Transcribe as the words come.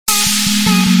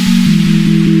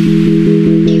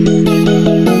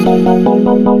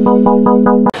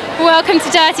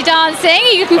to Dirty Dancing.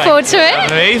 Are you looking forward to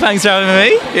it? Thanks for having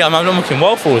me. Yeah, I'm looking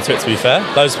well forward to it, to be fair.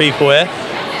 Loads of people here.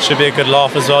 Should be a good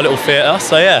laugh as well, a little theatre,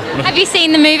 so yeah. Have you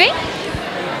seen the movie?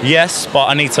 Yes, but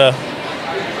I need to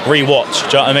re-watch, do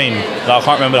you know what I mean? Like, I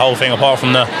can't remember the whole thing apart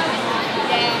from the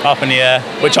up in the air,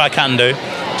 which I can do,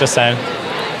 just saying.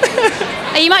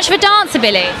 Are you much of a dancer,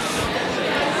 Billy?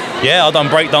 Yeah, I've done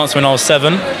breakdance when I was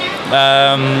 7.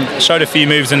 Showed a few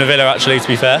moves in the villa, actually, to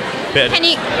be fair. Can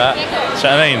you? That. Do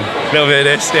you know what I mean? A little bit of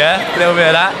this, yeah, a little bit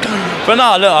of that. But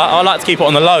no, look, I like to keep it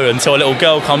on the low until a little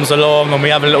girl comes along and we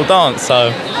have a little dance, so,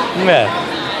 yeah.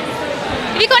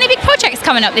 Have you got any big projects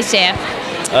coming up this year?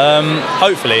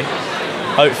 Hopefully.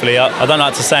 I don't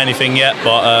like to say anything yet,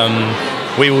 but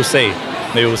we will see.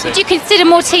 We will see. Would you consider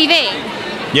more TV?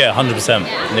 Yeah, 100%.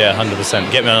 Yeah,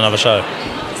 100%. Get me on another show.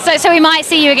 So we might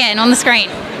see you again on the screen?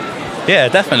 Yeah,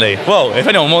 definitely. Well, if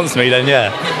anyone wants me, then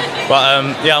yeah.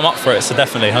 But yeah, I'm up for it, so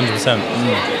definitely, 100%.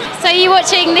 So are you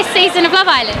watching this season of Love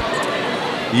Island?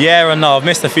 Yeah and no, I've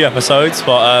missed a few episodes,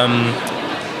 but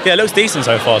yeah, it looks decent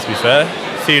so far, to be fair.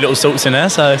 A few little salts in there,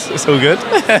 so it's all good.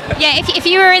 Yeah, if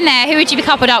you were in there, who would you be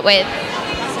coupled up with?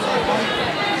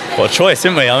 What a choice,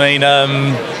 isn't we? I mean,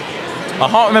 I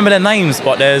can't remember their names,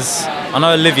 but I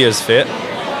know Olivia's fit,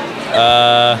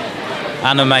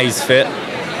 Anna May's fit,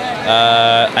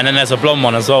 and then there's a blonde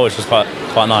one as well, which was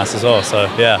quite nice as well. So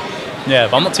yeah,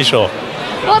 but I'm not too sure.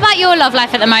 What about your love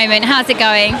life at the moment? How's it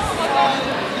going?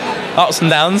 Ups and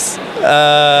downs.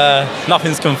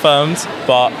 Nothing's confirmed,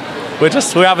 but we're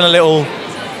having a little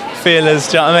feelers.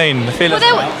 Do you know what I mean? The feelers.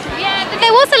 Well,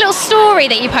 there was a little story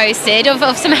that you posted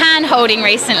of some hand holding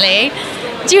recently.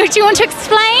 Do you want to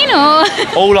explain, or?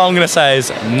 All I'm going to say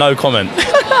is no comment.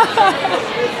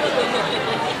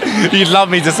 You'd love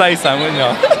me to say something, wouldn't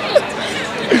you?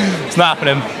 It's not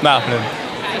happening. Not happening.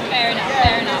 Okay, fair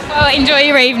enough. Well, enjoy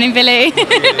your evening, Billy.